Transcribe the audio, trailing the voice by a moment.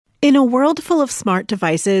In a world full of smart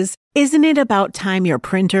devices, isn't it about time your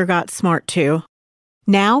printer got smart too?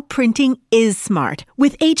 Now printing is smart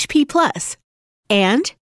with HP Plus.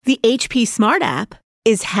 And the HP Smart app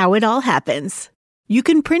is how it all happens. You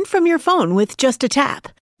can print from your phone with just a tap,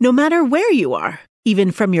 no matter where you are,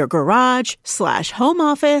 even from your garage/home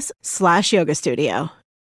office/yoga studio.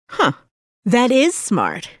 Huh, that is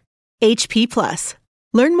smart. HP Plus.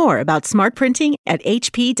 Learn more about smart printing at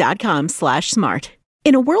hp.com/smart.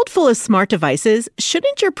 In a world full of smart devices,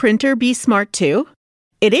 shouldn't your printer be smart too?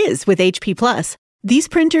 It is with HP Plus. These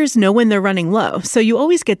printers know when they're running low, so you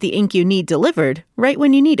always get the ink you need delivered right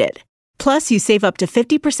when you need it. Plus, you save up to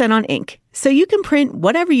 50% on ink, so you can print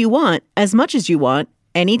whatever you want, as much as you want,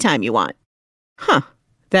 anytime you want. Huh,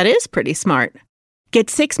 that is pretty smart. Get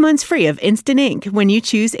 6 months free of instant ink when you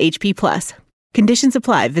choose HP Plus. Conditions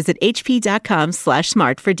apply. Visit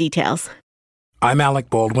hp.com/smart for details. I'm Alec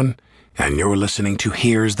Baldwin, and you're listening to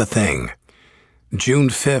Here's the Thing. June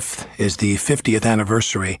 5th is the 50th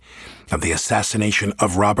anniversary of the assassination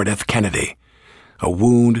of Robert F. Kennedy, a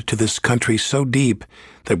wound to this country so deep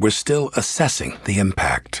that we're still assessing the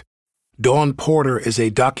impact. Dawn Porter is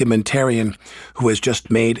a documentarian who has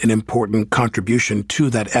just made an important contribution to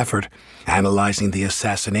that effort, analyzing the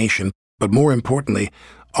assassination, but more importantly,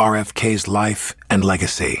 RFK's life and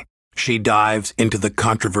legacy. She dives into the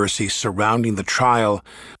controversy surrounding the trial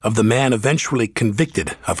of the man eventually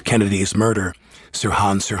convicted of Kennedy's murder,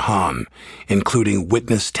 Sirhan Sirhan, including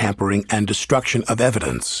witness tampering and destruction of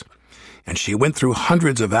evidence. And she went through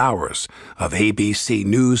hundreds of hours of ABC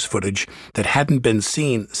News footage that hadn't been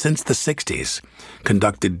seen since the 60s,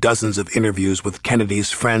 conducted dozens of interviews with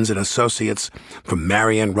Kennedy's friends and associates, from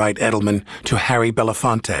Marion Wright Edelman to Harry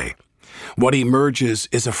Belafonte. What emerges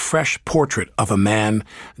is a fresh portrait of a man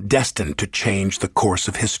destined to change the course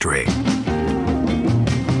of history.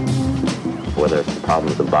 Whether it's the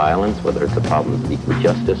problems of violence, whether it's the problems of equal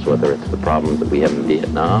justice, whether it's the problems that we have in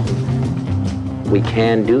Vietnam, we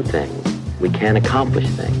can do things. We can accomplish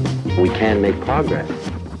things. We can make progress.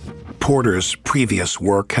 Porter's previous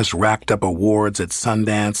work has racked up awards at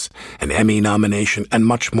Sundance, an Emmy nomination, and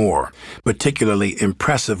much more, particularly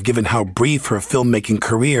impressive given how brief her filmmaking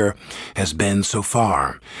career has been so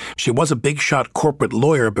far. She was a big-shot corporate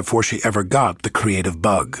lawyer before she ever got the creative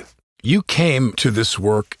bug. You came to this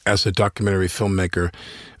work as a documentary filmmaker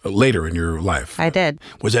later in your life. I did.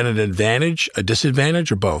 Was that an advantage, a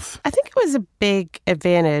disadvantage, or both? I think it was a big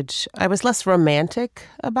advantage. I was less romantic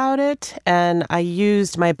about it, and I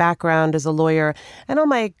used my background as a lawyer and all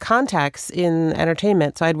my contacts in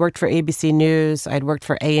entertainment. So I'd worked for ABC News, I'd worked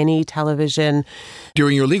for A&E Television.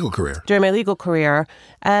 During your legal career? During my legal career,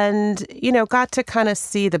 and, got to kind of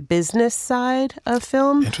see the business side of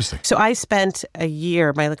film. Interesting. So I spent a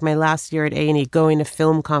year, my last year at A&E, going to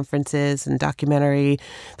film conferences and documentary.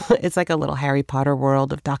 It's like a little Harry Potter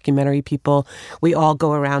world of documentary people. We all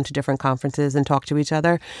go around to different conferences and talk to each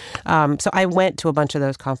other. So I went to a bunch of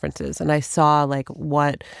those conferences, and I saw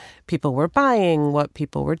what people were buying, what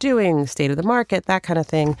people were doing, state of the market, that kind of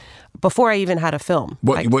thing, before I even had a film.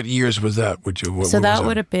 What years was that? That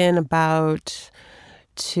would have been about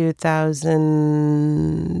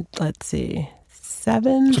 2000, let's see,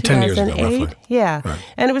 2007, so 10 years ago, roughly. Yeah. Right.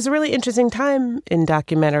 And it was a really interesting time in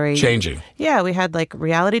documentary. Changing. Yeah, we had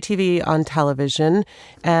reality TV on television,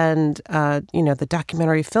 and, the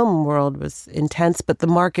documentary film world was intense, but the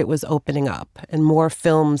market was opening up and more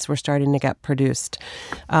films were starting to get produced.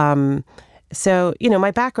 So,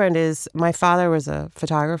 my background is my father was a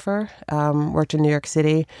photographer, worked in New York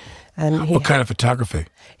City. And what kind of photography?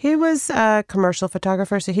 He was a commercial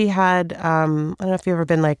photographer. So he had, I don't know if you've ever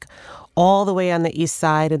been all the way on the east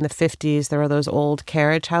side in the 50s. There were those old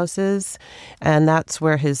carriage houses, and that's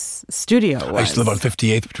where his studio was. I used to live on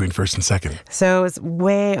 58th between 1st and 2nd. So it was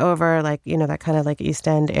way over that kind of East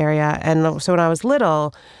End area. And so when I was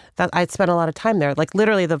little, I'd spent a lot of time there.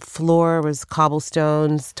 Literally the floor was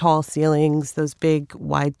cobblestones, tall ceilings, those big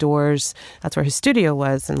wide doors. That's where his studio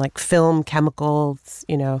was, and film, chemicals,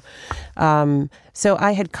 So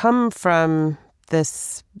I had come from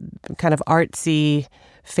this kind of artsy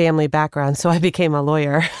family background, so I became a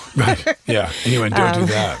lawyer. Right, yeah. And you went, don't do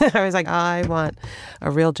that. I was I want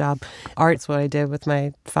a real job. Art's what I did with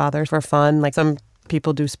my father for fun. Some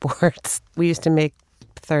people do sports. We used to make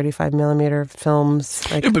 35 millimeter films.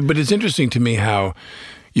 But it's interesting to me how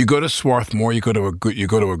you go to Swarthmore, you go to a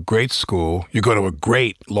great school, you go to a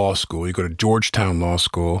great law school, you go to Georgetown Law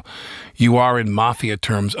School. You are, in mafia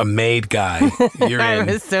terms, a made guy. I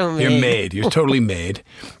was so made. You're made. You're totally made,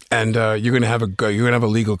 and you're gonna have a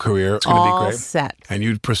legal career. It's gonna be great. All set. And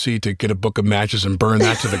you'd proceed to get a book of matches and burn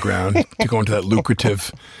that to the ground to go into that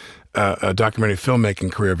lucrative a documentary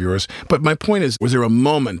filmmaking career of yours. But my point is, was there a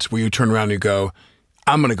moment where you turn around and you go,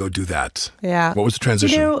 I'm going to go do that? Yeah. What was the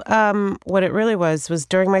transition? What it really was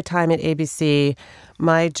during my time at ABC,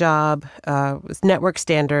 my job was network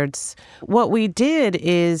standards. What we did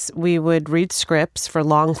is we would read scripts for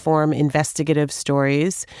long-form investigative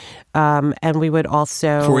stories, and we would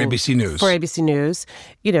also... For ABC News? For ABC News.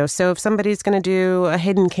 So if somebody's going to do a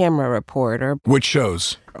hidden camera report or... Which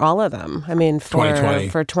shows? All of them. I mean, for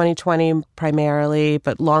 2020 primarily,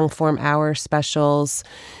 but long-form hour specials.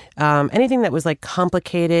 Anything that was like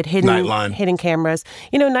complicated, hidden cameras.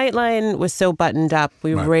 Nightline was so buttoned up.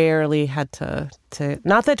 We rarely had to.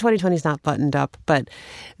 Not that 2020 is not buttoned up, but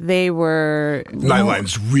they were.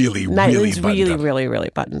 Nightline's really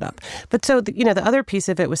buttoned up. But so the other piece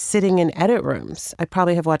of it was sitting in edit rooms. I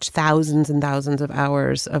probably have watched thousands and thousands of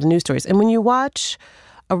hours of news stories, and when you watch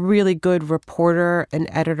a really good reporter and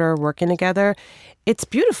editor working together, it's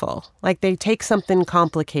beautiful. Like they take something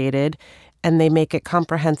complicated and they make it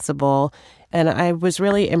comprehensible. And I was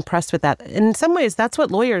really impressed with that. In some ways, that's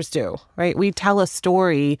what lawyers do, right? We tell a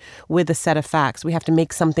story with a set of facts. We have to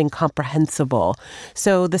make something comprehensible.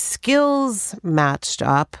 So the skills matched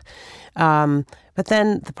up. But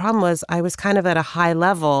then the problem was I was kind of at a high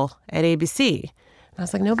level at ABC. I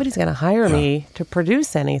was like, nobody's going to hire me to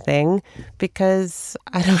produce anything because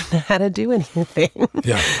I don't know how to do anything.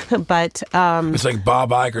 Yeah. But it's like Bob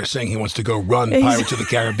Iger saying he wants to go run Pirates of the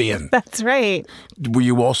Caribbean. That's right. Were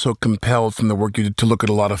you also compelled from the work you did to look at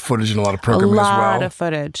a lot of footage and a lot of programming as well? A lot of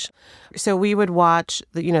footage. So we would watch,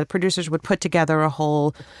 the producers would put together a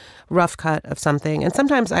whole rough cut of something. And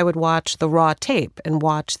sometimes I would watch the raw tape and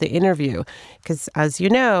watch the interview because, as you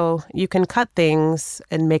know, you can cut things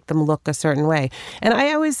and make them look a certain way. And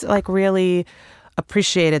I always really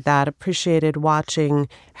appreciated watching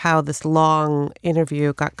how this long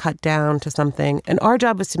interview got cut down to something. And our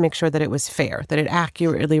job was to make sure that it was fair, that it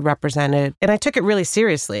accurately represented. And I took it really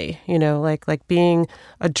seriously, like being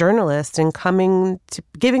a journalist and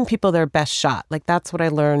giving people their best shot. Like that's what I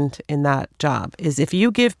learned in that job is if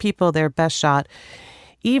you give people their best shot,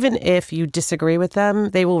 even if you disagree with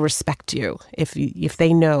them, they will respect you if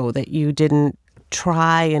they know that you didn't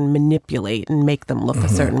try and manipulate and make them look a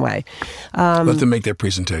certain way. Let them make their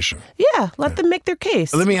presentation. Yeah, let them make their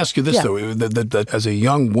case. Let me ask you this, though. That as a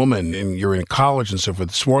young woman, and you're in college and so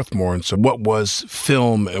forth, Swarthmore, and so what was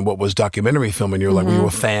film and what was documentary film? And you're like, were you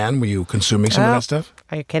a fan? Were you consuming some of that stuff?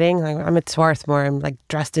 Are you kidding? I'm at Swarthmore. I'm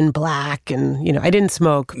dressed in black and, I didn't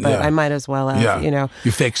smoke, but I might as well have,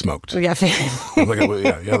 You fake smoked. Yeah. like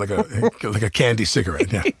a candy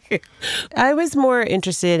cigarette. Yeah. I was more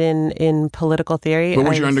interested in political theory. What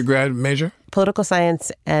was your undergrad major? Political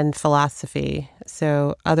science and philosophy.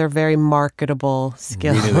 So other very marketable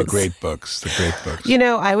skills. Reading the great books.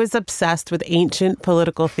 I was obsessed with ancient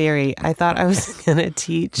political theory. I thought I was going to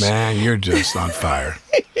teach. Man, you're just on fire.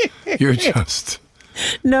 You're just...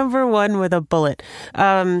 Number one with a bullet.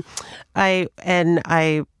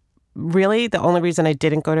 Really, the only reason I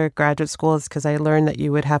didn't go to graduate school is because I learned that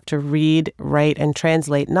you would have to read, write, and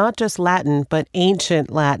translate, not just Latin, but ancient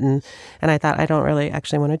Latin. And I thought, I don't really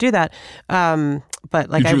actually want to do that. But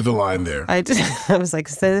you drew the line there. I was like,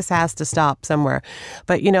 so this has to stop somewhere.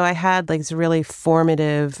 But, I had this really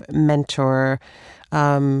formative mentor,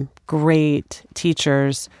 great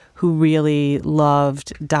teachers who really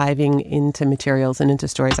loved diving into materials and into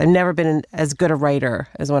stories. I've never been as good a writer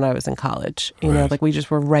as when I was in college. We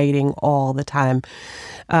just were writing all the time.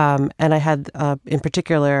 And I had, in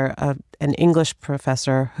particular, an English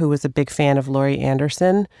professor who was a big fan of Laurie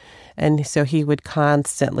Anderson. And so he would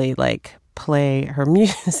constantly, play her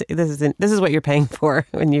music. This is what you're paying for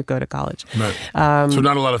when you go to college. Right. So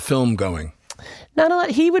not a lot of film going. Not a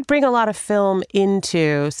lot. He would bring a lot of film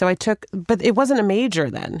into. So but it wasn't a major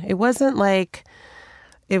then. It wasn't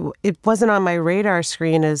it wasn't on my radar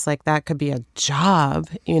screen as that could be a job,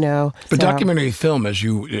 But documentary film, as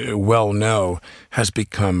you well know, has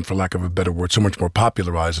become, for lack of a better word, so much more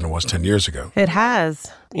popularized than it was 10 years ago. It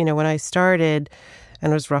has. When I started,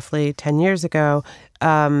 and it was roughly 10 years ago,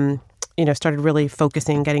 started really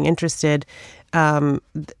focusing, getting interested,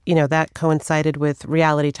 that coincided with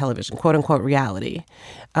reality television, quote unquote reality.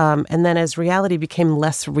 And then as reality became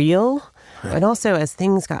less real, and also as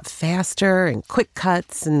things got faster and quick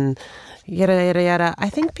cuts and yada, yada, yada, I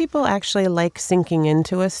think people actually like sinking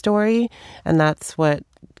into a story. And that's what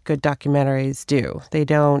good documentaries do. They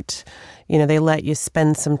don't, they let you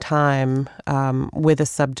spend some time with a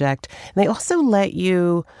subject. And they also let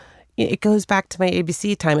you... It goes back to my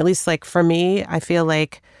ABC time. At least for me, I feel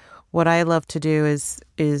like what I love to do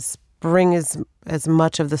is bring as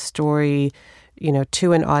much of the story,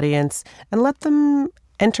 to an audience and let them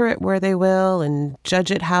enter it where they will and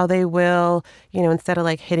judge it how they will, instead of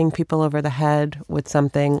like hitting people over the head with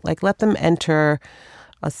something, like let them enter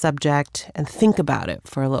a subject and think about it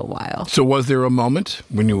for a little while. So was there a moment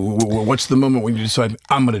what's the moment when you decide,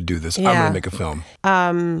 I'm going to do this, I'm going to make a film?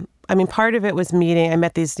 Part of it was I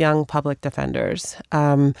met these young public defenders.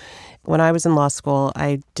 When I was in law school,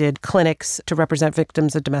 I did clinics to represent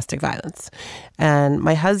victims of domestic violence. And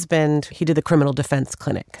my husband, he did the criminal defense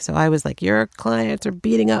clinic. So I was like, your clients are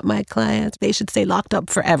beating up my clients. They should stay locked up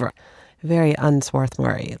forever. Very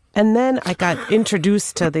unswarthmore. And then I got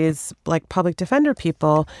introduced to these like public defender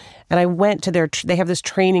people, and I went to they have this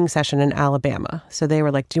training session in Alabama. So they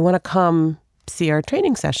were like, do you want to come see our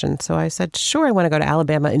training session? So I said, sure, I want to go to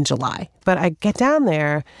Alabama in July. But I get down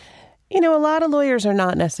there, a lot of lawyers are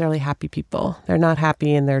not necessarily happy people. They're not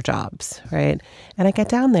happy in their jobs, right? And I get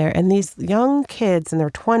down there, and these young kids in their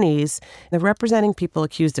 20s, they're representing people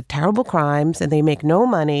accused of terrible crimes, and they make no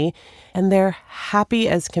money, and they're happy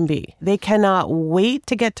as can be. They cannot wait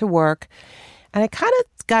to get to work. And I kind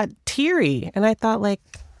of got teary, and I thought, like,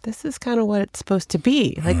 this is kind of what it's supposed to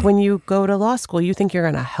be. Like when you go to law school, you think you're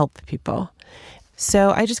going to help people.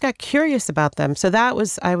 So I just got curious about them. So I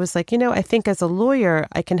was like, I think as a lawyer,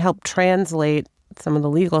 I can help translate some of the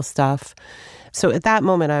legal stuff. So at that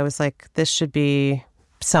moment, I was like, this should be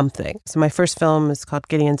something. So my first film is called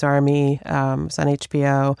Gideon's Army. It's on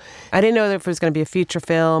HBO. I didn't know if it was going to be a feature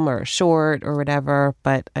film or a short or whatever,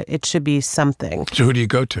 but it should be something. So who do you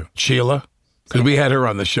go to? Sheila? Because we had her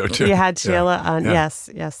on the show, too. You had Sheila on, yes.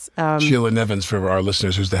 Sheila Nevins, for our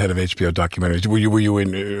listeners, who's the head of HBO documentaries. Were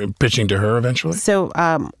you pitching to her eventually? So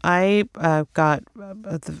I got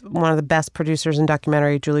one of the best producers in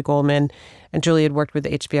documentary, Julie Goldman, and Julie had worked with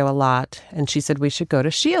HBO a lot, and she said we should go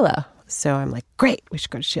to Sheila. So I'm like, great, we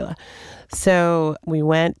should go to Sheila. So we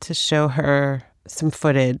went to show her some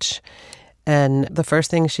footage, and the first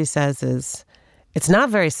thing she says is, it's not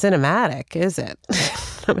very cinematic, is it?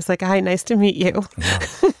 I was like, hi, nice to meet you.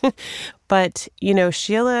 Yeah. But,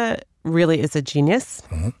 Sheila really is a genius.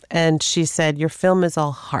 Mm-hmm. And she said, your film is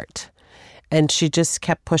all heart. And she just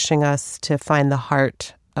kept pushing us to find the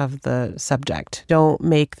heart of the subject. Don't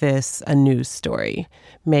make this a news story.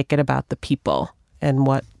 Make it about the people and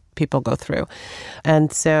what people go through.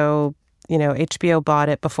 And so, HBO bought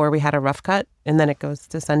it before we had a rough cut, and then it goes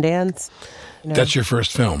to Sundance. That's your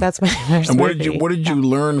first film. That's my first And movie. What did you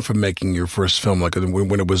learn from making your first film? Like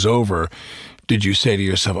when it was over, did you say to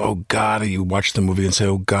yourself, "Oh God," or you watch the movie and say,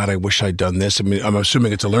 "Oh God, I wish I'd done this"? I mean, I'm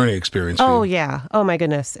assuming it's a learning experience for you. Oh yeah. Oh my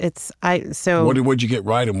goodness. What did you get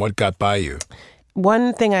right, and what got by you?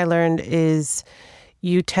 One thing I learned is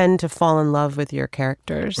you tend to fall in love with your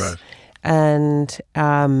characters, right.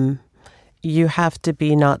 And you have to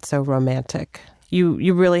be not so romantic.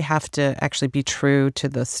 You really have to actually be true to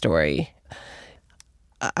the story.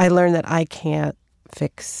 I learned that I can't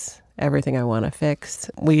fix everything I want to fix.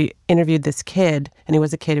 We interviewed this kid, and he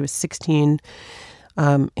was a kid who was 16.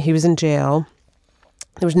 He was in jail.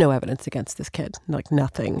 There was no evidence against this kid, like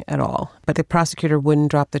nothing at all. But the prosecutor wouldn't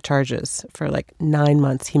drop the charges for like 9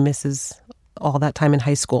 months. He misses all that time in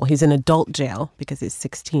high school. He's in adult jail because he's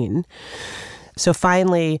 16. So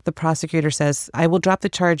finally, the prosecutor says, I will drop the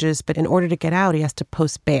charges, but in order to get out, he has to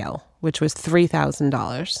post bail, which was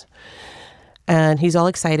 $3,000. And he's all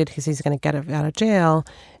excited because he's going to get out of jail.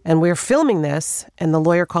 And we're filming this, and the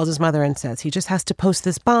lawyer calls his mother and says, he just has to post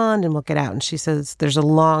this bond and we'll get out. And she says, there's a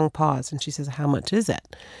long pause. And she says, how much is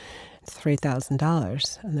it? It's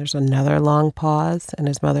 $3,000. And there's another long pause. And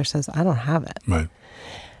his mother says, I don't have it. Right.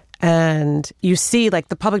 And you see, like,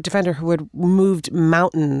 the public defender who had moved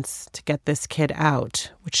mountains to get this kid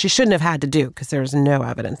out, which she shouldn't have had to do because there was no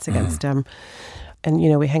evidence against him. And,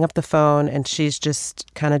 we hang up the phone, and she's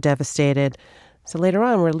just kind of devastated. So later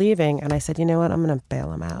on, we're leaving, and I said, you know what, I'm going to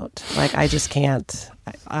bail him out. Like, I just can't.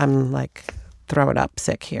 I'm, like, throwing up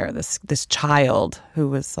sick here. This child who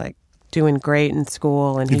was, like, doing great in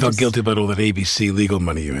school. And he felt guilty about all that ABC legal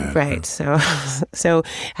money you had. Right. So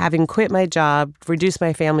having quit my job, reduced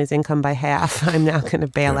my family's income by half, I'm now going to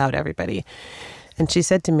bail out everybody. And she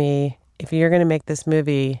said to me, if you're going to make this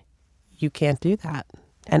movie, you can't do that.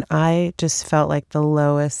 And I just felt like the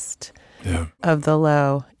lowest of the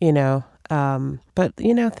low, But,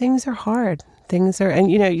 things are hard.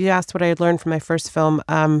 And, you asked what I had learned from my first film.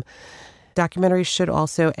 Documentaries should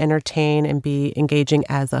also entertain and be engaging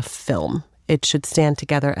as a film. It should stand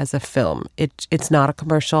together as a film. It's not a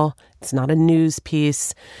commercial. It's not a news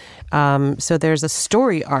piece. So there's a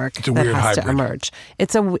story arc that has to emerge.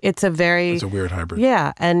 It's a weird hybrid.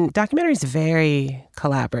 Yeah, and documentary is very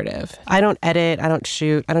collaborative. I don't edit. I don't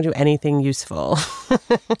shoot. I don't do anything useful.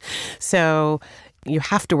 So You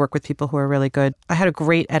have to work with people who are really good. I had a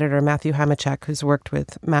great editor, Matthew Hamachek, who's worked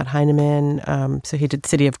with Matt Heineman. So he did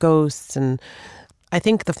City of Ghosts. And I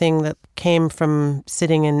think the thing that came from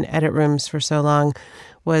sitting in edit rooms for so long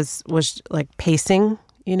was like pacing,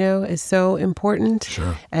 is so important.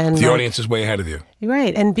 Sure. And the audience is way ahead of you.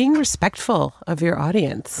 Right. And being respectful of your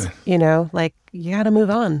audience, like you got to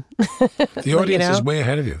move on. The audience is way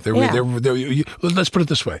ahead of you. Let's put it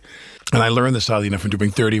this way. And I learned this, oddly enough, from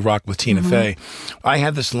doing 30 Rock with Tina Fey. I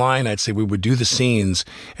had this line, I'd say we would do the scenes,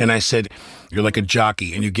 and I said, you're like a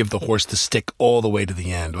jockey, and you give the horse the stick all the way to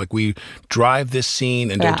the end. Like, we drive this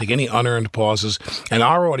scene and don't take any unearned pauses, and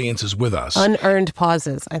our audience is with us. Unearned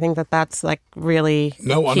pauses. I think that's like really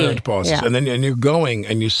no key. Unearned pauses. Yeah. And you're going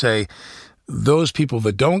and you say, those people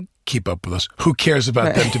that don't keep up with us, who cares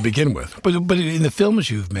about them to begin with? But in the films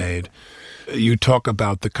you've made, you talk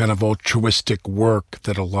about the kind of altruistic work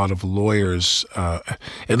that a lot of lawyers,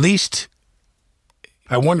 at least,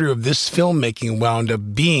 I wonder if this filmmaking wound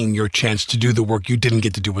up being your chance to do the work you didn't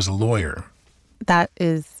get to do as a lawyer. That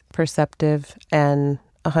is perceptive and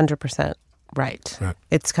 100% right.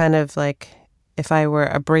 It's kind of like if I were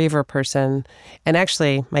a braver person, and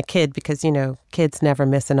actually my kid, because, kids never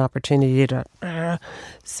miss an opportunity to,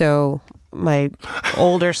 so my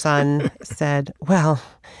older son said, well,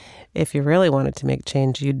 if you really wanted to make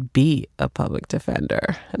change, you'd be a public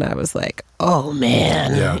defender. And I was like, oh,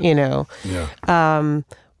 man,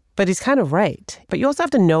 But he's kind of right. But you also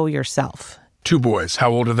have to know yourself. 2 boys. How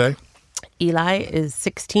old are they? Eli is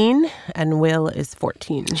 16 and Will is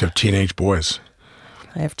 14. You have teenage boys.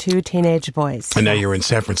 I have 2 teenage boys. And now you're in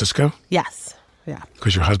San Francisco? Yes. Yeah.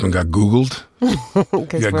 Because your husband got Googled? You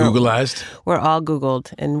got Googleized? We're all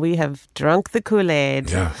Googled, and we have drunk the Kool-Aid.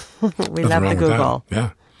 Yeah. We love the Google. Yeah.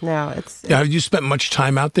 No, it's... Have you spent much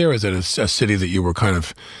time out there? Is it a city that you were kind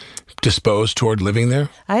of disposed toward living there?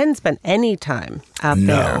 I hadn't spent any time out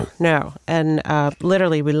there. No. And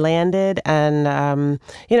literally, we landed, and,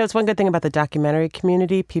 it's one good thing about the documentary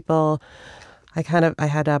community. People... I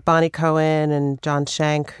had Bonnie Cohen and John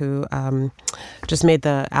Shank, who just made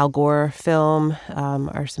the Al Gore film,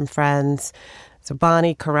 are some friends. So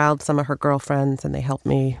Bonnie corralled some of her girlfriends, and they helped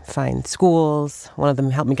me find schools. One of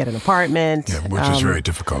them helped me get an apartment. Yeah, which is very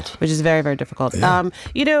difficult. Which is very, very difficult. Yeah.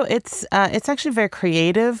 It's actually a very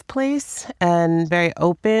creative place and very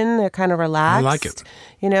open. They're kind of relaxed. I like it.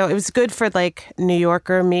 It was good for like New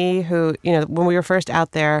Yorker me, who, when we were first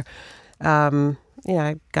out there,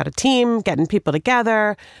 I got a team, getting people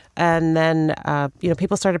together, and then,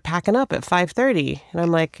 people started packing up at 5:30. And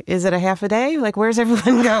I'm like, is it a half a day? Like, where's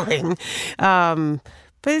everyone going?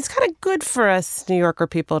 But it's kind of good for us New Yorker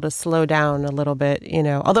people to slow down a little bit,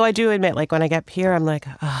 Although I do admit, like, when I get here, I'm like,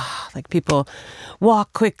 people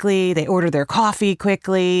walk quickly, they order their coffee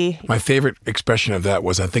quickly. My favorite expression of that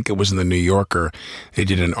was, I think it was in the New Yorker, they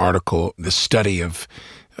did an article, the study of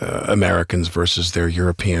Americans versus their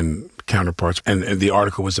European counterparts. And the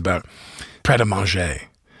article was about pret-a-manger.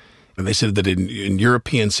 And they said that in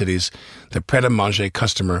European cities, the pret-a-manger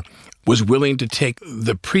customer was willing to take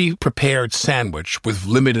the pre-prepared sandwich with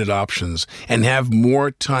limited options and have more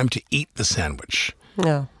time to eat the sandwich.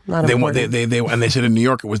 No, not important. And they said in New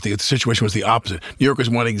York, the situation was the opposite. New Yorkers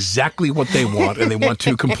want exactly what they want, and they want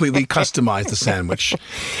to completely customize the sandwich.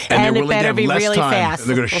 And they're willing to have less really time. Fast. And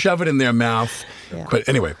they're going to shove it in their mouth. Yeah. But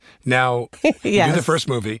anyway, now you do the first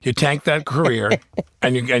movie, you tank that career,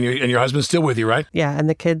 and your husband's still with you, right? Yeah, and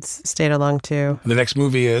the kids stayed along too. The next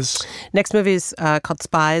movie is? Next movie is called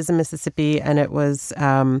Spies in Mississippi, and it was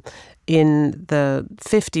in the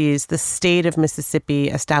 50s, the state of Mississippi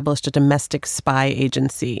established a domestic spy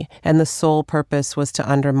agency, and the sole purpose was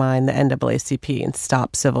to undermine the NAACP and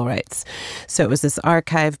stop civil rights. So it was this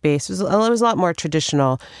archive-based. It was a lot more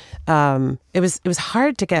traditional. It was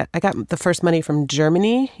hard to get. I got the first money from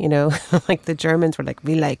Germany. Like the Germans were like,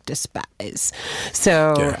 we like to spies.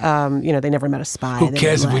 So they never met a spy. Who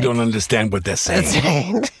cares if we don't understand what they're saying? That's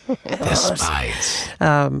right. They're spies.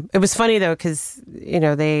 It was funny though, because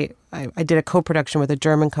I did a co-production with a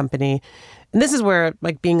German company. And this is where,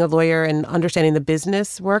 like, being a lawyer and understanding the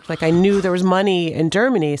business worked. Like, I knew there was money in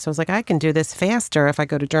Germany. So I was like, I can do this faster if I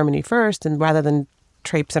go to Germany first, and rather than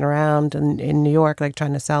traipsing around in New York, like,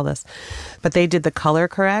 trying to sell this. But they did the color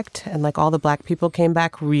correct, and, like, all the black people came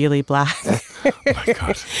back really black. Oh, my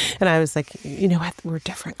God. And I was like, you know what? We're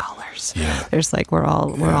different colors. Yeah. There's, like, we're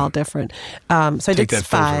all different. So I did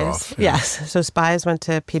Spies. Off. Yeah. Yes. So Spies went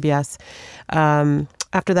to PBS.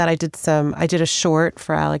 After that, I did a short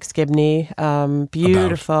for Alex Gibney.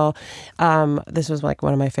 Beautiful. This was like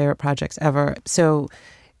one of my favorite projects ever. So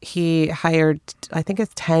he hired, I think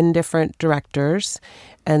it's 10 different directors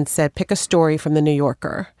and said, pick a story from the New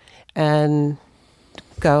Yorker. And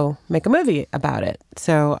go make a movie about it.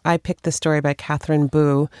 So I picked the story by Catherine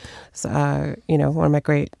Boo, one of my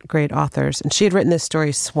great authors. And she had written this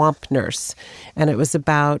story, Swamp Nurse. And it was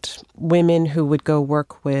about women who would go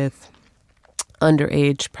work with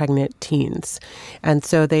underage pregnant teens. And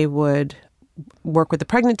so they would work with the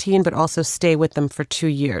pregnant teen, but also stay with them for 2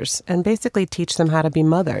 years and basically teach them how to be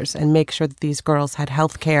mothers and make sure that these girls had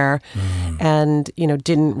health care and,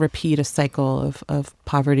 didn't repeat a cycle of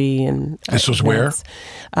poverty. And this was where?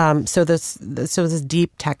 So this was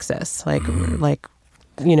deep Texas, not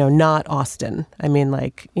Austin. I mean,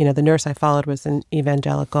 the nurse I followed was an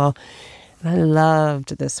evangelical, and I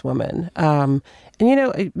loved this woman.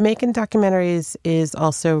 Making documentaries is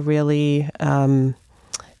also really,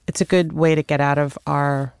 it's a good way to get out of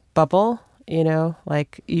our bubble,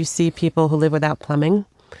 you see people who live without plumbing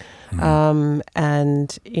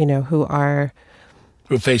and, who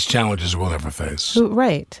face challenges we'll never face.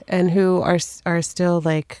 Right. And who are still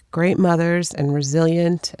great mothers and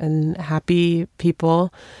resilient and happy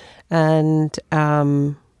people. And,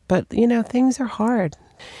 but things are hard.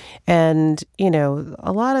 And,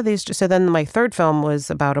 a lot of these, so then my third film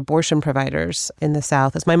was about abortion providers in the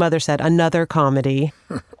South. As my mother said, another comedy.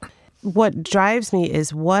 What drives me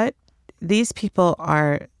is what these people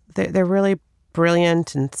are, they're really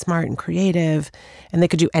brilliant and smart and creative, and they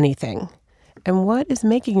could do anything. And what is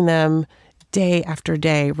making them day after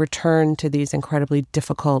day return to these incredibly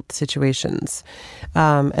difficult situations?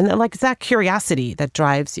 And it's that curiosity that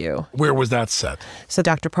drives you. Where was that set? So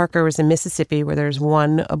Dr. Parker was in Mississippi, where there's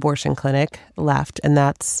one abortion clinic left, and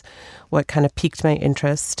that's what kind of piqued my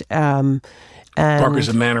interest. And Parker's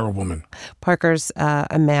a man or a woman? Parker's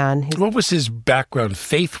a man. What was his background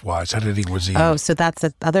faith-wise? Was he? Oh, so that's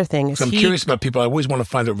the other thing. I'm curious about people. I always want to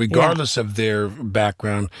find out, regardless of their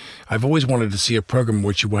background, I've always wanted to see a program in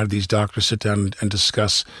which you had these doctors sit down and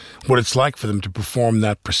discuss what it's like for them to perform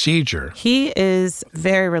that procedure. He is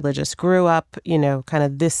very religious, grew up, kind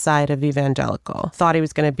of this side of evangelical, thought he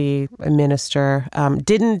was going to be a minister,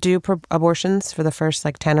 didn't do abortions for the first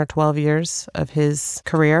 10 or 12 years of his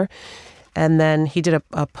career. And then he did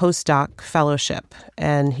a postdoc fellowship,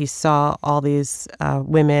 and he saw all these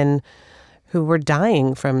women who were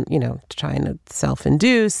dying from, trying to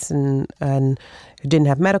self-induce and who didn't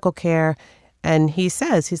have medical care. And he's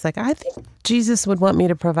like, I think Jesus would want me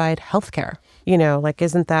to provide health care.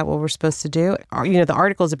 Isn't that what we're supposed to do? The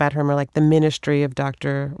articles about him are like the ministry of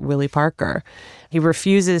Dr. Willie Parker. He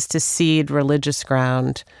refuses to cede religious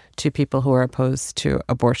ground to people who are opposed to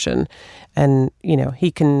abortion. And, he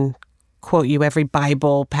can quote you every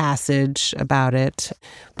Bible passage about it.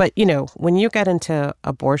 But, when you get into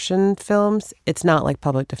abortion films, it's not like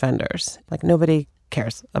Public Defenders. Nobody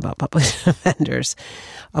cares about public defenders.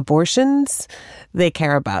 Abortions, they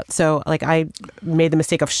care about. So, I made the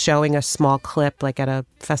mistake of showing a small clip, at a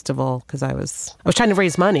festival, because I was trying to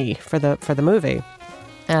raise money for the movie.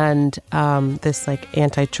 And this,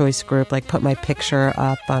 anti-choice group, put my picture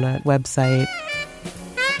up on a website.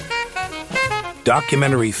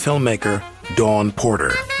 Documentary filmmaker Dawn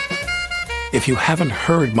Porter. If you haven't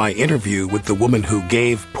heard my interview with the woman who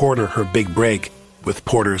gave Porter her big break with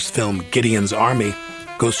Porter's film Gideon's Army,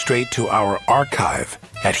 go straight to our archive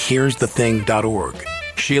at here'sthething.org.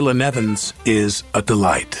 Sheila Nevins is a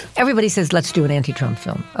delight. Everybody says, let's do an anti-Trump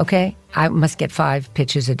film, okay? I must get 5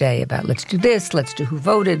 pitches a day about let's do this, let's do who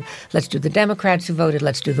voted, let's do the Democrats who voted,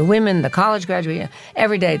 let's do the women, the college graduate.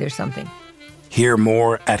 Every day there's something. Hear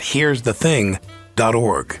more at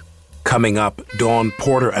here'sthething.org. Coming up, Dawn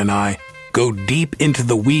Porter and I go deep into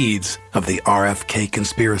the weeds of the RFK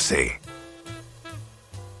conspiracy.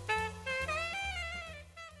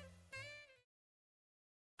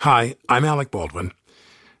 Hi, I'm Alec Baldwin.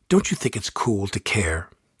 Don't you think it's cool to care?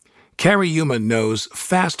 Carrie Yuma knows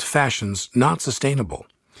fast fashion's not sustainable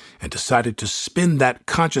and decided to spin that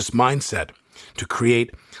conscious mindset to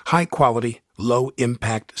create high-quality,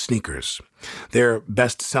 low-impact sneakers. Their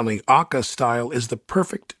best-selling Aka style is the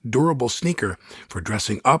perfect, durable sneaker for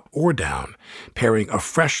dressing up or down, pairing a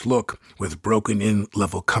fresh look with broken-in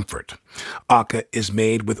level comfort. Aka is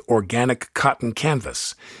made with organic cotton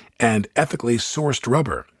canvas and ethically sourced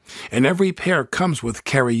rubber, and every pair comes with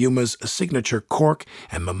Carrie Yuma's signature cork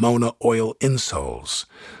and Momona oil insoles.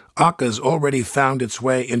 Aka's already found its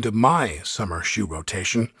way into my summer shoe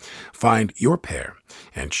rotation. Find your pair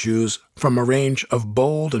and choose from a range of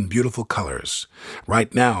bold and beautiful colors.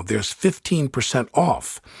 Right now, there's 15%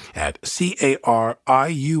 off at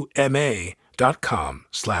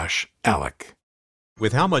cariuma.com/Alec.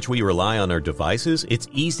 With how much we rely on our devices, it's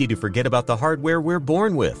easy to forget about the hardware we're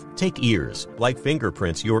born with. Take ears. Like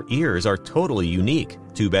fingerprints, your ears are totally unique.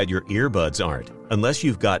 Too bad your earbuds aren't. unless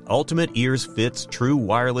you've got Ultimate Ears Fits true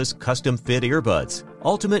wireless custom fit earbuds.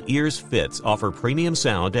 Ultimate Ears Fits offer premium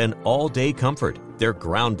sound and all-day comfort. Their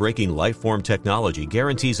groundbreaking Lifeform technology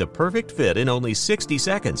guarantees a perfect fit in only 60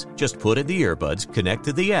 seconds. Just put in the earbuds, connect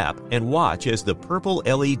to the app, and watch as the purple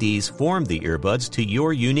LEDs form the earbuds to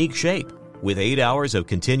your unique shape. With 8 hours of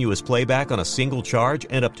continuous playback on a single charge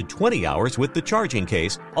and up to 20 hours with the charging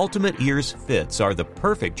case, Ultimate Ears Fits are the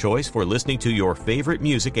perfect choice for listening to your favorite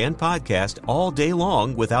music and podcast all day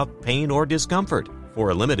long without pain or discomfort. For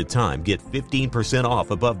a limited time, get 15% off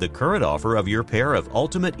above the current offer of your pair of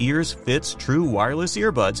Ultimate Ears Fits true wireless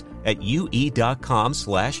earbuds at ue.com/fits.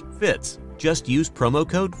 Just use promo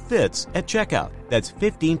code FITS at checkout. That's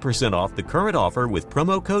 15% off the current offer with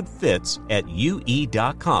promo code FITS at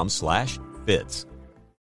ue.com/fits.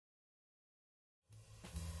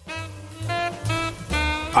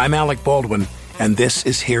 I'm Alec Baldwin, and this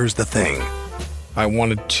is Here's the Thing. I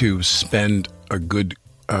wanted to spend a good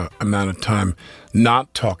amount of time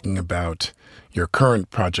not talking about your current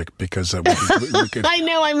project because we could I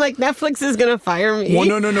know. I'm like, Netflix is going to fire me. Well,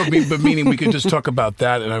 no. But meaning we could just talk about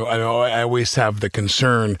that. And I always have the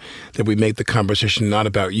concern that we make the conversation not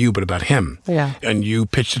about you, but about him. Yeah. And you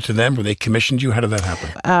pitched it to them, or they commissioned you? How did that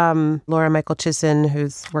happen? Laura Michael Chissen,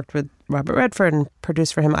 who's worked with Robert Redford and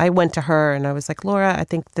produced for him, I went to her and I was like, Laura, I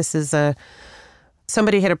think this is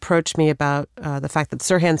somebody had approached me about the fact that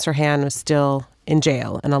Sirhan Sirhan was still in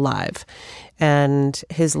jail and alive. And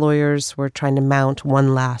his lawyers were trying to mount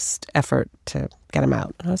one last effort to get him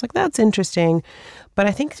out. And I was like, that's interesting. But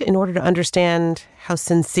I think in order to understand how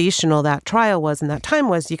sensational that trial was and that time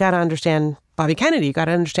was, you got to understand Bobby Kennedy. You got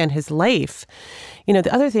to understand his life. You know,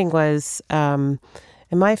 the other thing was, in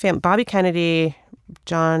my family, Bobby Kennedy,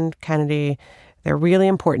 John Kennedy, they're really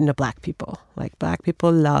important to Black people. Like, Black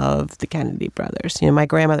people love the Kennedy brothers. You know, my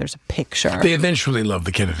grandmother's a picture. They eventually loved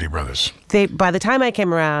the Kennedy brothers. By the time I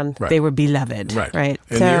came around, right. They were beloved. Right.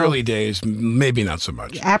 In the early days, maybe not so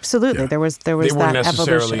much. Absolutely. Yeah. There was they weren't that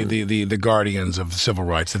necessarily the guardians of civil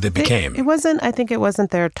rights that they became. I think it wasn't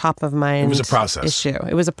their top of mind. It was a process. Issue.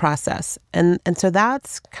 It was a process. And so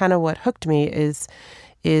that's kind of what hooked me is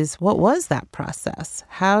what was that process?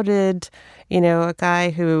 How did, a guy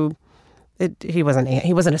who he wasn't a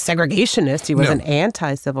segregationist. He wasn't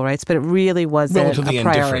anti-civil rights, but it really wasn't a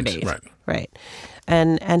priority. Right.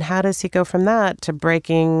 And how does he go from that to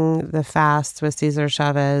breaking the fast with Cesar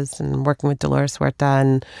Chavez and working with Dolores Huerta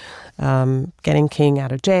and getting King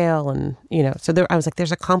out of jail? And, so I was like,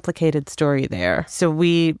 there's a complicated story there. So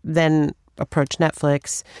we then approached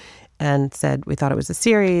Netflix and said we thought it was a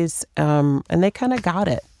series, and they kind of got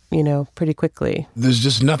it, pretty quickly. There's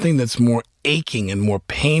just nothing that's more aching and more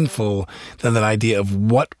painful than that idea of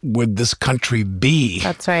what would this country be.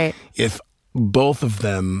 That's right. If both of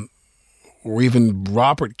them, or even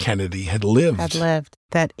Robert Kennedy, had lived.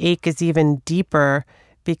 That ache is even deeper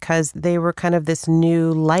because they were kind of this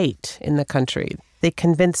new light in the country. They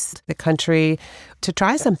convinced the country to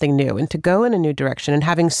try something new and to go in a new direction. And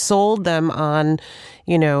having sold them on,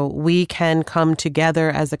 we can come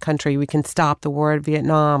together as a country. We can stop the war in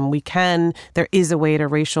Vietnam. There is a way to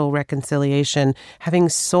racial reconciliation. Having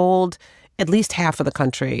sold at least half of the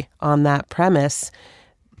country on that premise,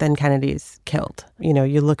 then Kennedy's killed.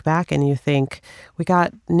 You look back and you think, we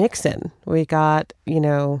got Nixon. We got,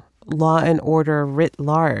 law and order writ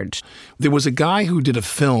large. There was a guy who did a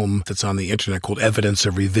film that's on the internet called Evidence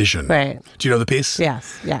of Revision. Right. Do you know the piece?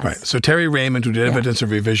 Yes. Right. So Terry Raymond, who did Evidence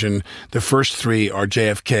of Revision, the first three are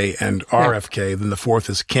JFK and RFK, then the fourth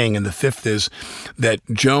is King, and the fifth is that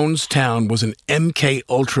Jonestown was an MK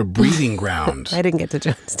Ultra breeding ground. I didn't get to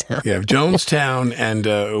Jonestown. Yeah, Jonestown and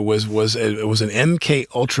was an MK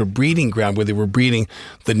Ultra breeding ground where they were breeding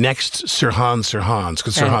the next Sirhan Sirhans,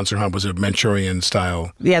 because Sirhan Sirhan was a Manchurian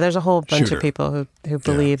style. Yeah, there's a whole bunch of people who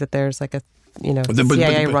believe that there's like a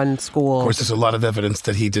CIA-run school. Of course, there's a lot of evidence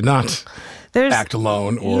that he did not act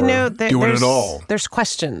alone or do it at all. There's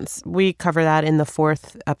questions. We cover that in the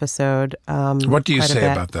fourth episode. What do you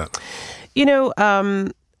say about that?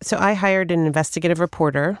 So I hired an investigative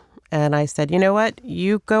reporter, and I said, you know what?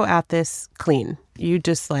 You go at this clean. You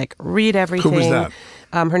just read everything. Who was that?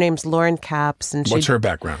 Her name's Lauren Capps. And what's her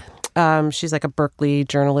background? She's like a Berkeley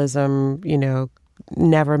journalism,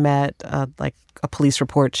 never met a police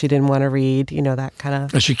report she didn't want to read, that kind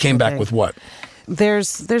of. And she came back with what?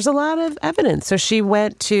 There's a lot of evidence. So she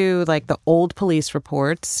went to the old police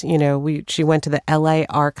reports. She went to the L.A.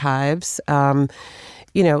 archives. So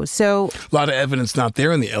a lot of evidence not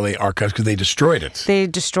there in the L.A. archives because they destroyed it. They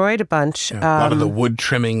destroyed a bunch. Yeah, a lot of the wood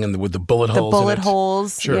trimming and with the bullet holes. The bullet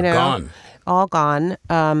holes, sure, gone. All gone.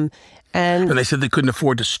 And they said they couldn't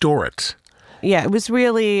afford to store it. Yeah, it was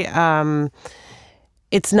really.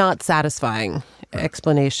 it's not satisfying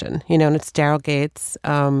explanation, and it's Daryl Gates,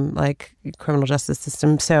 like criminal justice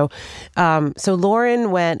system. So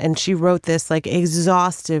Lauren went and she wrote this like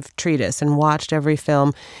exhaustive treatise and watched every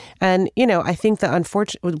film. And, I think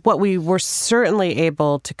what we were certainly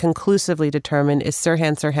able to conclusively determine is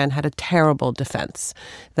Sirhan had a terrible defense,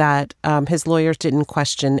 that his lawyers didn't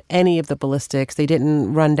question any of the ballistics. They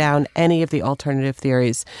didn't run down any of the alternative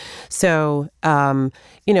theories. So,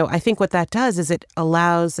 I think what that does is it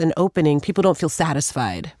allows an opening. People don't feel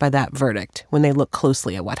satisfied by that verdict when they look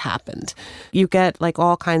closely at what happened. You get like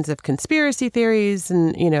all kinds of conspiracy theories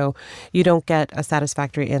and, you don't get a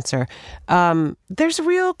satisfactory answer. There's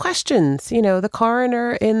real questions. The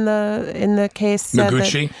coroner in the case said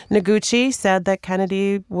Noguchi said that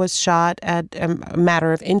Kennedy was shot at a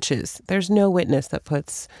matter of inches. There's no witness that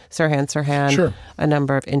puts Sirhan a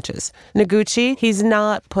number of inches. Noguchi, he's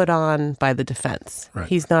not put on by the defense. Right.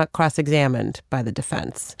 He's not cross-examined by the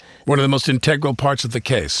defense. One of the most integral parts of the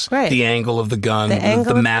case. Right. The angle of the gun, the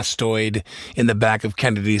mastoid in the back of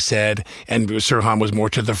Kennedy's head, and Sirhan was more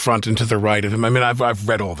to the front and to the right of him. I mean, I've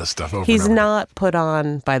read all this stuff over He's and over. not put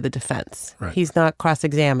on by the defense. Right. He's not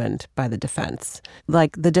cross-examined by the defense.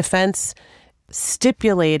 Like, the defense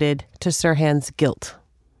stipulated to Sirhan's guilt.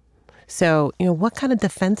 So, what kind of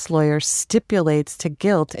defense lawyer stipulates to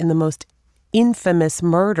guilt in the most infamous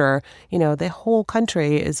murder? The whole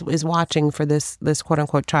country is watching for this quote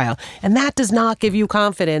unquote trial. And that does not give you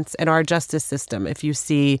confidence in our justice system if you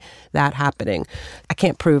see that happening. I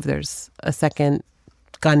can't prove there's a second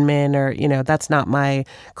gunman or, that's not my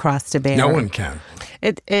cross to bear. No one can.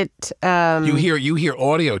 You hear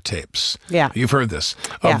audio tapes. Yeah. You've heard this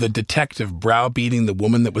of the detective browbeating the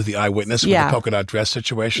woman that was the eyewitness with the polka dot dress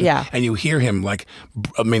situation. Yeah. And you hear him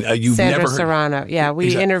you've Sandra never heard. Serrano. Yeah,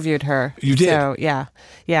 we interviewed her. You did? So, yeah.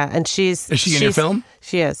 And Is she in your film?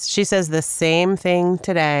 She is. She says the same thing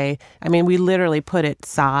today. I mean, we literally put it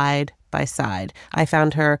side by side. I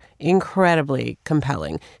found her incredibly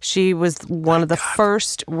compelling. She was one of the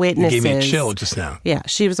first witnesses. You gave me a chill just now. Yeah,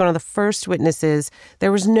 she was one of the first witnesses.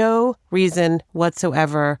 There was no reason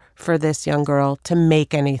whatsoever for this young girl to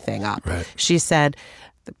make anything up. Right. She said,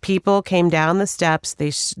 the people came down the steps.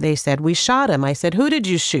 They said, we shot him. I said, who did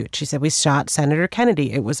you shoot? She said, we shot Senator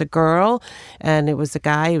Kennedy. It was a girl and it was a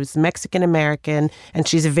guy who was Mexican-American, and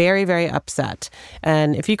she's very, very upset.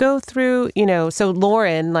 And if you go through, so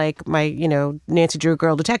Lauren, like my, Nancy Drew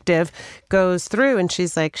girl detective, goes through and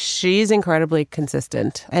she's like, she's incredibly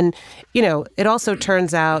consistent. And, it also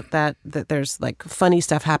turns out that there's like funny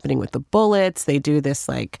stuff happening with the bullets. They do this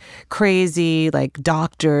like crazy, like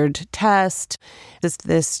doctored test.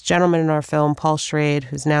 This gentleman in our film, Paul Schrade,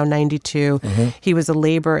 who's now 92, he was a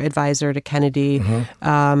labor advisor to Kennedy.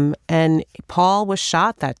 And Paul was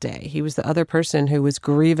shot that day. He was the other person who was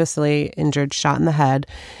grievously injured, shot in the head.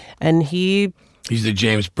 And he's the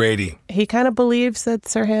James Brady. He kind of believes that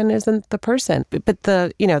Sirhan isn't the person. But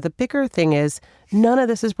the bigger thing is none of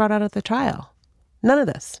this is brought out at the trial. None of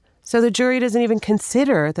this. So the jury doesn't even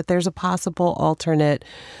consider that there's a possible alternate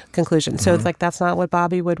conclusion. So it's like, that's not what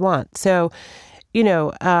Bobby would want. So,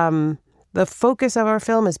 the focus of our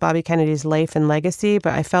film is Bobby Kennedy's life and legacy,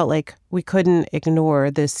 but I felt like we couldn't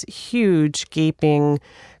ignore this huge gaping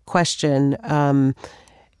question, and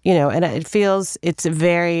it's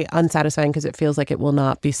very unsatisfying because it feels like it will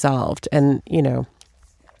not be solved. And,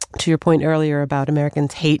 to your point earlier about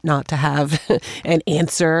Americans hate not to have an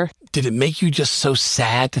answer. Did it make you just so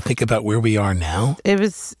sad to think about where we are now? It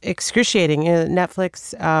was excruciating.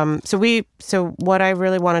 Netflix. So what I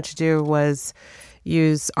really wanted to do was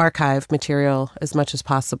use archive material as much as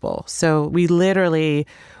possible. So we literally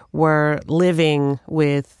were living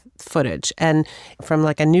with footage. And from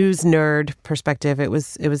like a news nerd perspective, it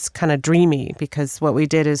was kind of dreamy because what we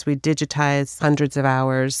did is we digitized hundreds of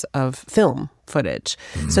hours of film footage.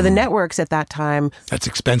 So the networks at that time... That's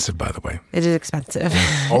expensive, by the way. It is expensive.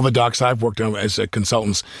 All the docs I've worked on as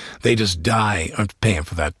consultants, they just die on paying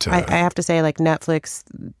for that. I have to say, like Netflix,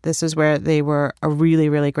 this is where they were a really,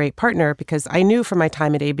 really great partner because I knew from my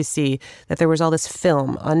time at ABC that there was all this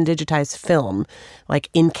film, undigitized film, like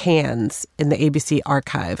in cans in the ABC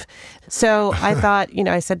archive. So I thought,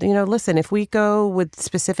 I said, listen, if we go with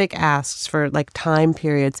specific asks for like time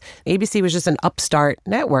periods, ABC was just an upstart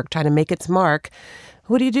network trying to make its mark.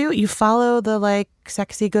 What do? You follow the like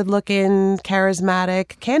sexy, good-looking,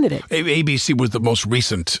 charismatic candidate. ABC was the most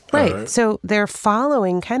recent. Right. So they're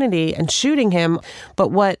following Kennedy and shooting him.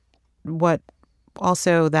 But what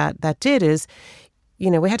also that did is,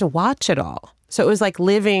 we had to watch it all. So it was like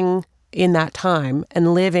living in that time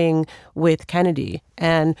and living with Kennedy.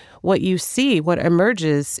 And what you see, what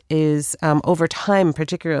emerges is over time,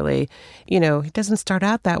 particularly, he doesn't start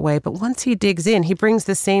out that way, but once he digs in, he brings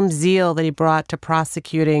the same zeal that he brought to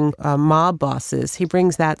prosecuting mob bosses. He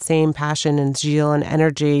brings that same passion and zeal and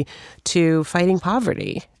energy to fighting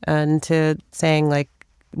poverty and to saying, like,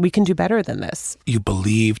 we can do better than this. You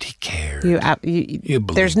believed he cared. You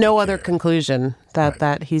believed there's no other conclusion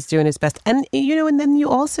that he's doing his best. And, and then you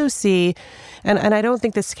also see, and I don't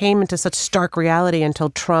think this came into such stark reality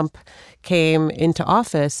until Trump came into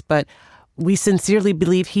office, but we sincerely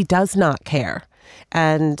believe he does not care.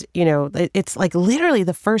 And, it's like literally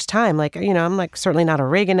the first time, like, I'm like certainly not a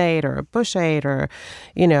Reaganite or a Bushite or,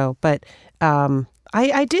 but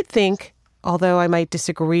I did think, although I might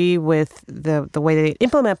disagree with the way they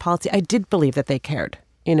implement policy, I did believe that they cared,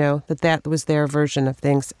 that was their version of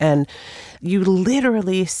things. And you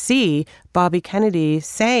literally see Bobby Kennedy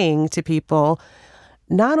saying to people,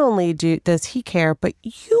 not only does he care, but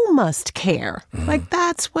you must care. Mm-hmm. Like,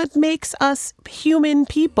 that's what makes us human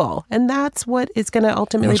people. And that's what is going to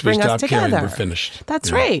ultimately bring us together. Caring, we're finished.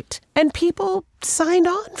 That's right. And people signed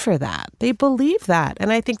on for that. They believe that.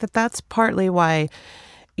 And I think that that's partly why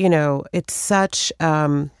it's such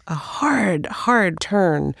a hard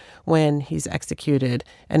turn when he's executed,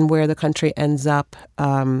 and where the country ends up,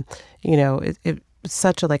 it's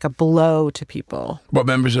such a blow to people. What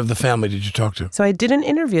members of the family did you talk to? So I didn't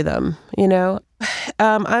interview them,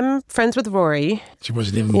 I'm friends with Rory. She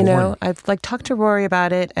wasn't even born. I've talked to Rory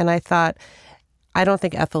about it, and I thought, I don't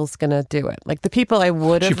think Ethel's going to do it. Like, the people I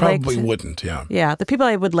would have liked... She probably wouldn't, yeah. Yeah, the people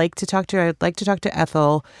I would like to talk to, I'd like to talk to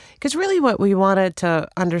Ethel. Because really what we wanted to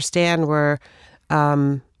understand were,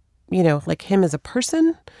 like him as a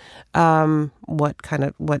person,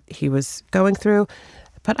 what he was going through.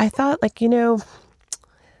 But I thought,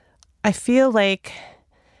 I feel like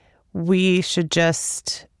we should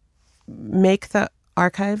just make the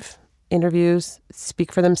archive interviews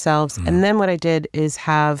speak for themselves. Mm. And then what I did is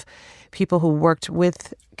have people who worked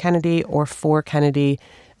with Kennedy or for Kennedy.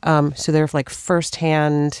 So they're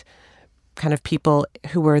firsthand kind of people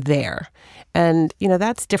who were there. And,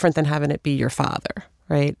 that's different than having it be your father,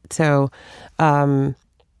 right? So I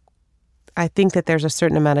think that there's a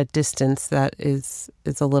certain amount of distance that is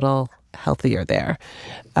a little healthier there.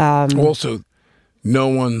 Also, no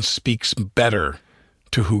one speaks better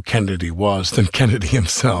to who Kennedy was than Kennedy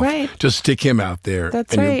himself. Right. Just stick him out there,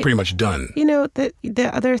 That's and right. You're pretty much done. The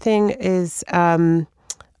other thing is,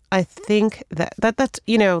 I think that's,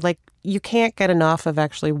 you can't get enough of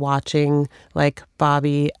actually watching,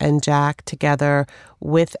 Bobby and Jack together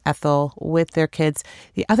with Ethel, with their kids.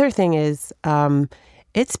 The other thing is,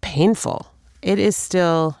 it's painful. It is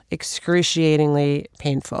still excruciatingly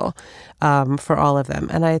painful for all of them.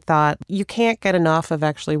 And I thought, you can't get enough of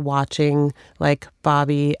actually watching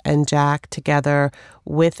Bobby and Jack together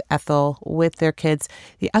with Ethel, with their kids.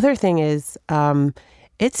 The other thing is,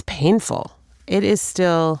 it's painful. It is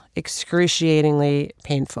still excruciatingly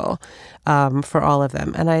painful for all of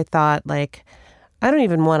them. And I thought, I don't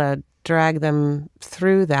even want to drag them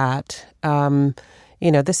through that.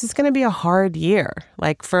 This is going to be a hard year.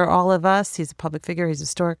 For all of us, he's a public figure, he's a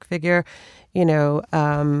historic figure.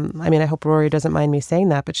 I hope Rory doesn't mind me saying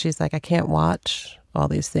that, but she's like, I can't watch all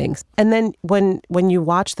these things. And then when you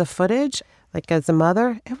watch the footage, as a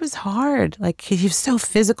mother, it was hard. He was so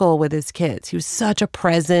physical with his kids. He was such a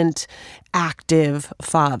present, active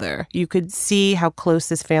father. You could see how close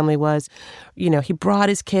this family was. He brought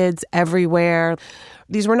his kids everywhere.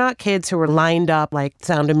 These were not kids who were lined up like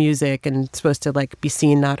Sound of Music and supposed to be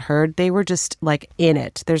seen, not heard. They were just in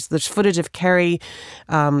it. There's footage of Carrie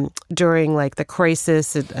during the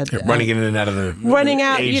crisis, running in and out of the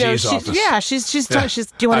AG's office. She's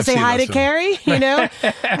do you want to say hi to Carrie?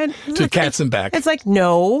 And to cats and back. It's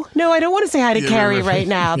no, I don't want to say hi to Carrie right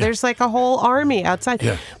now. Yeah. There's a whole army outside.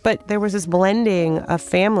 Yeah. But there was this blending of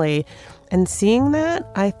family, and seeing that,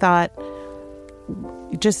 I thought,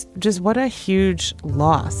 just what a huge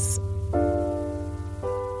loss.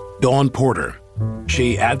 Dawn Porter.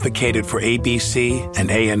 She advocated for ABC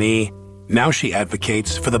and A&E. Now she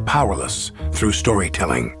advocates for the powerless through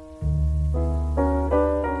storytelling.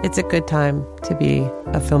 It's a good time to be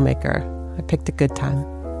a filmmaker. I picked a good time.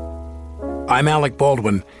 I'm Alec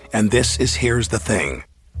Baldwin, and this is Here's the Thing.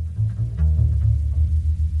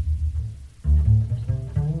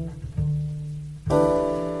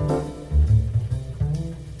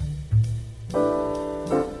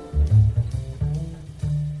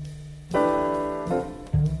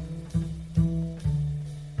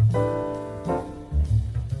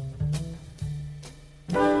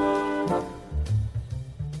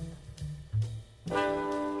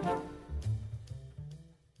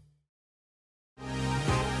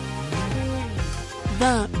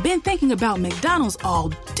 Been thinking about McDonald's all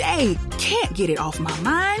day. Can't get it off my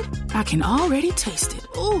mind. I can already taste it.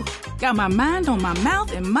 Ooh, got my mind on my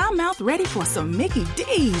mouth and my mouth ready for some Mickey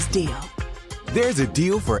D's deal. There's a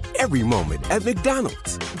deal for every moment at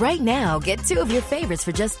McDonald's. Right now, get 2 of your favorites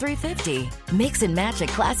for just $3.50. Mix and match a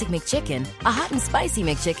classic McChicken, a hot and spicy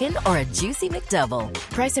McChicken, or a juicy McDouble.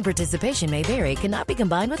 Price and participation may vary. Cannot be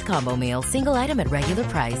combined with combo meal. Single item at regular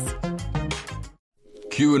price.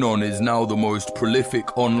 QAnon is now the most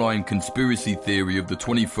prolific online conspiracy theory of the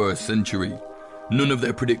 21st century. None of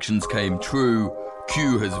their predictions came true,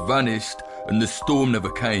 Q has vanished, and the storm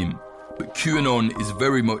never came. But QAnon is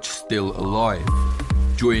very much still alive.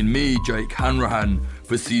 Join me, Jake Hanrahan,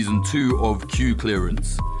 for Season 2 of Q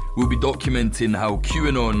Clearance. We'll be documenting how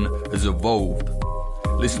QAnon has evolved.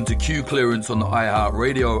 Listen to Q Clearance on the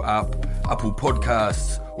iHeartRadio app, Apple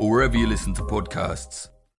Podcasts, or wherever you listen to podcasts.